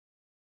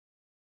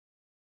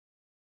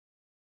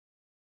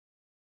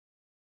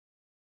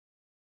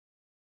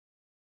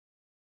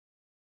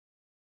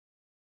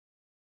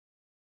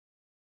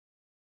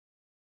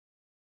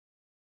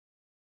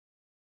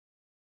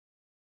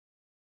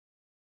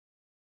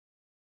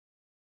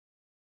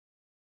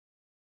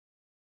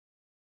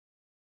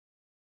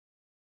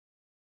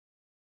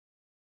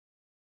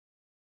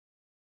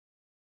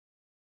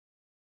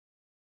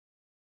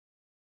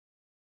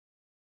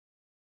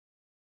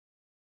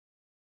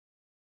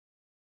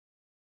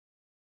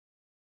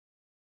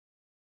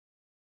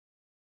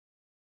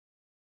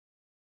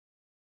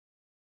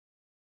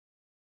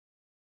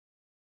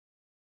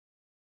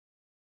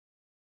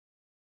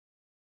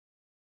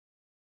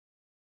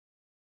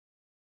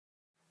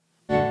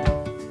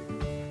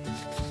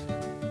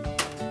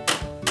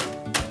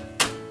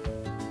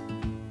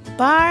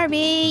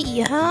Barbie,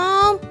 you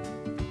home?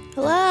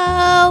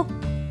 Hello?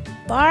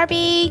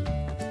 Barbie?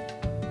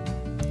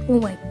 Oh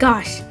my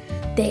gosh,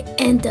 they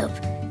end up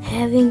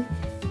having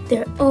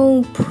their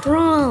own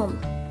prom.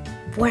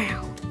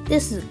 Wow,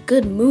 this is a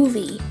good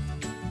movie.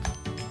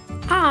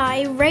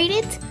 I rate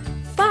it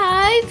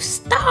 5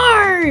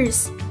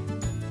 stars.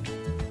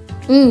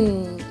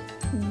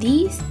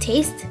 These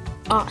taste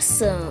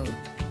awesome.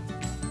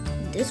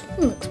 This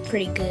one looks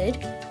pretty good.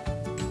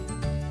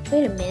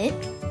 Wait a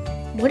minute.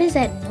 What is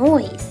that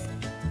noise?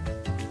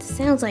 It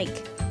sounds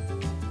like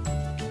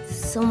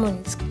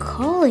someone's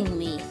calling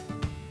me.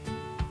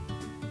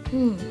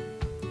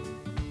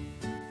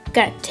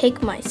 Gotta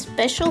take my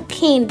special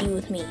candy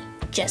with me,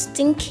 just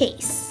in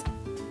case.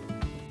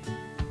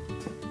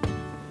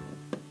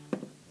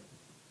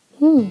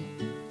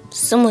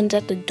 Someone's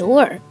at the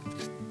door.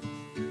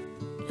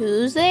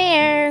 Who's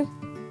there?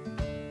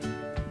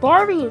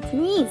 Barbie, it's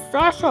me,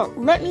 Sasha.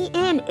 Let me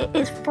in. It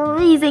is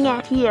freezing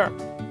out here.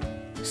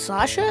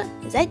 Sasha?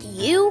 Is that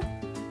you?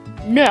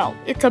 No,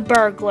 it's a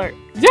burglar.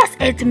 Yes,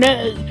 it's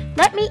me.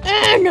 Let me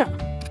in.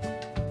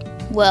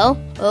 Well,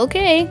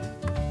 okay.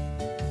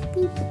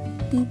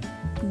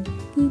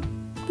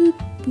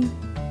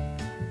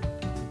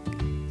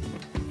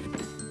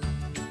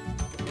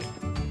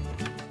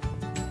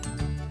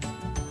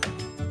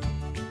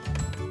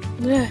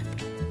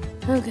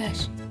 Oh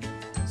gosh,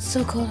 it's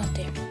so cold out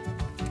there.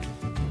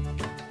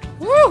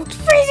 Whoa, it's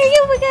freezing!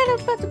 Oh my god, I'm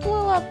about to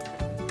blow up.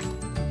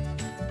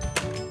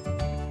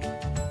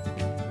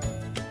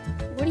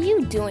 What are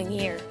you doing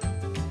here?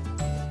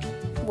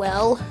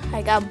 Well,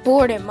 I got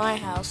bored at my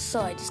house,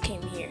 so I just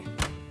came here.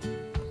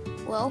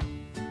 Well,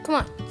 come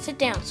on, sit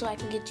down so I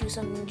can get you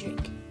something to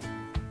drink.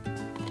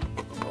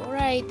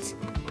 Alright.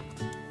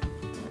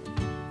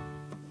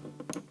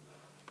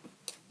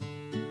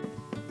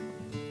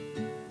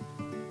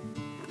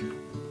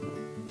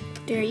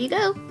 There you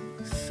go.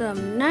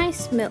 Some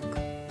nice milk.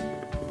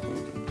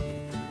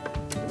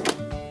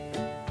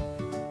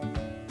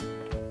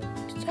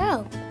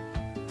 So,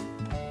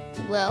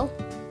 well,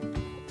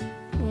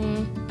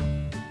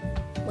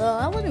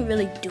 I wasn't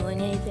really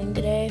doing anything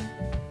today.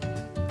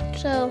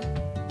 So,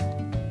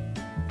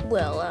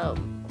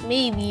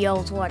 maybe I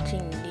was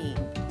watching the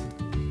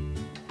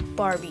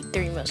Barbie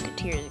Three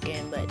Musketeers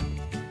again, but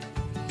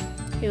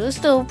it was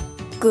still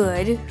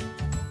good.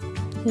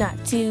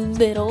 Not too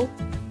little.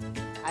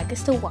 I can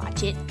still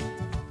watch it,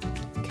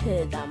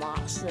 cause I'm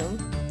awesome,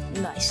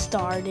 and I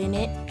starred in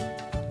it.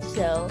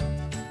 So,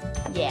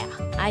 yeah,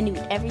 I knew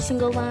every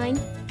single line,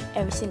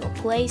 every single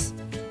place,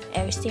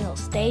 every single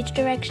stage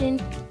direction,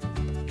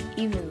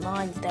 even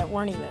lines that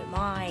weren't even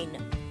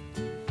mine.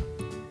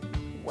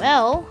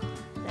 Well,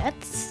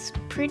 that's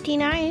pretty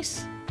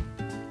nice.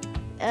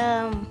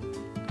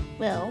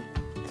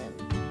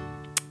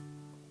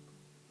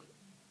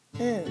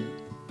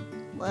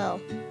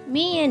 Well,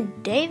 me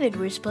and David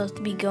were supposed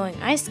to be going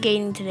ice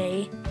skating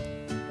today,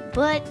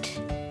 but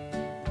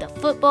the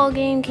football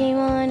game came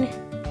on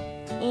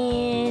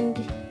and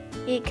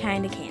it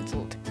kind of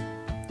canceled.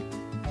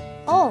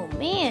 Oh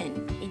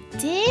man, it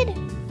did?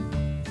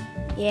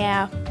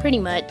 Yeah, pretty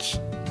much.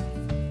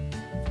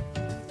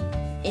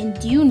 And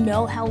do you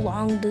know how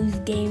long those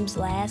games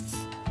last?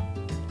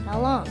 How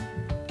long?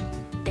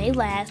 They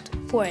last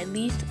for at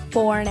least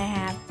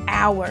 4.5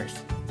 hours.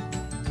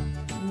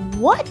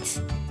 What?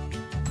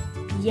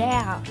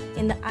 Yeah,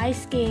 and the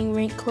ice skating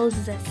rink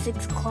closes at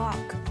 6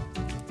 o'clock.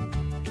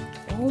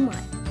 Oh my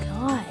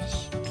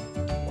gosh.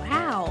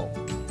 Wow.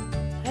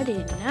 I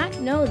did not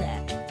know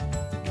that.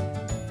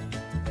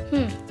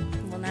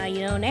 Well, now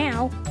you know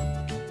now.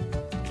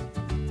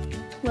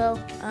 Well,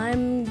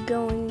 I'm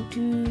going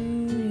to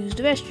use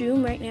the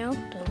restroom right now,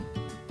 so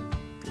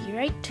be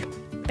right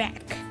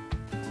back.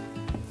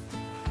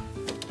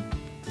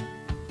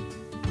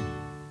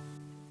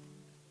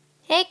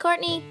 Hey,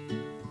 Courtney.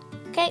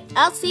 Okay,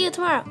 I'll see you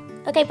tomorrow.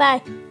 Okay,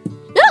 bye.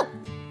 No!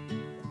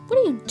 What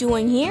are you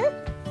doing here?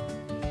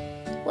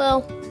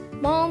 Well,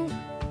 Mom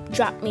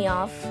dropped me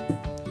off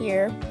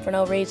here for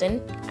no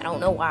reason. I don't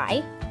know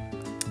why.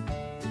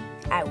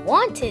 I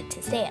wanted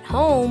to stay at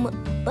home,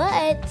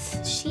 but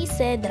she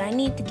said that I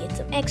need to get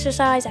some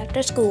exercise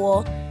after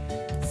school,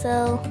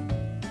 so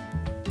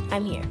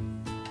I'm here.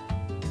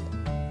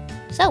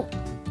 So,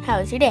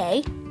 how's your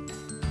day?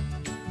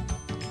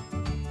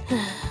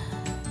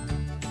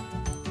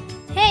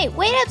 Hey,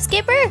 wait up,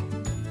 Skipper!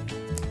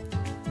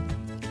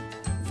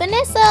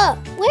 Vanessa,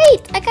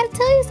 wait! I gotta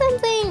tell you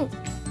something!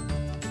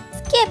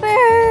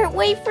 Skipper,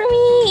 wait for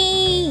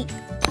me!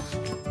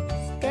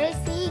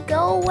 Stacy,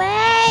 go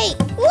away!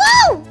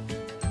 Woo!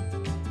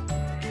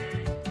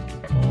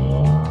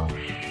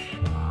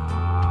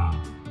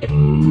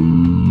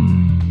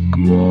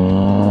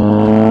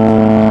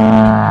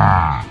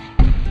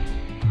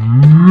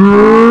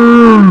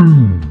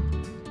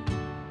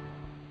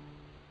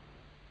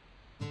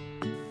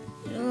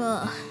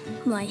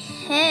 My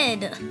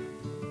head.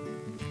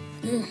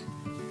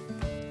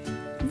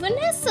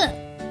 Vanessa,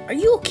 are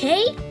you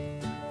okay?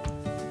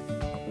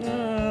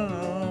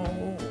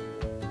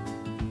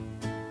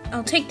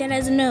 I'll take that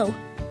as a no.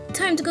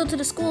 Time to go to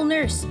the school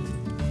nurse.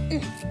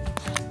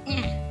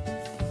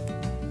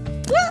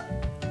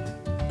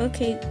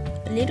 Okay,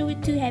 a little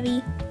bit too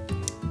heavy.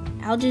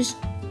 I'll just...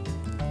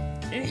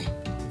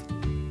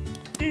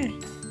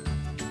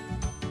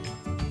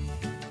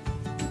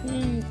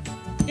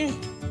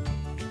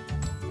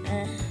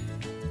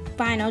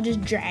 Fine, I'll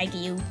just drag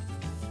you.